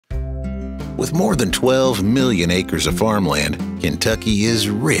With more than 12 million acres of farmland, Kentucky is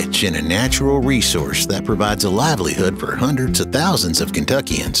rich in a natural resource that provides a livelihood for hundreds of thousands of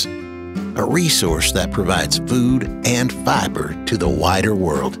Kentuckians. A resource that provides food and fiber to the wider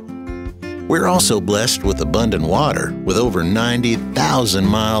world. We're also blessed with abundant water, with over 90,000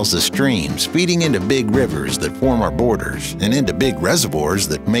 miles of streams feeding into big rivers that form our borders and into big reservoirs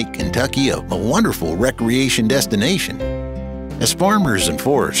that make Kentucky a wonderful recreation destination. As farmers and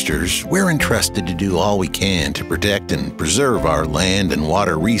foresters, we're entrusted to do all we can to protect and preserve our land and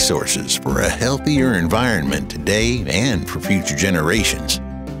water resources for a healthier environment today and for future generations.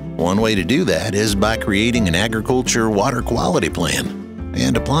 One way to do that is by creating an agriculture water quality plan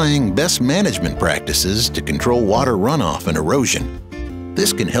and applying best management practices to control water runoff and erosion.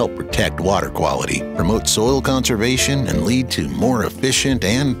 This can help protect water quality, promote soil conservation, and lead to more efficient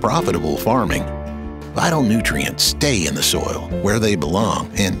and profitable farming. Vital nutrients stay in the soil where they belong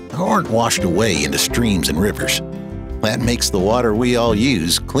and aren't washed away into streams and rivers. That makes the water we all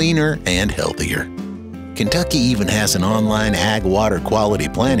use cleaner and healthier. Kentucky even has an online ag water quality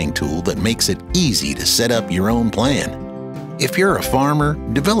planning tool that makes it easy to set up your own plan. If you're a farmer,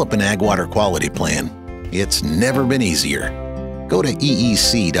 develop an ag water quality plan. It's never been easier. Go to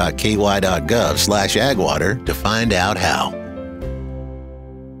eec.ky.gov/agwater to find out how.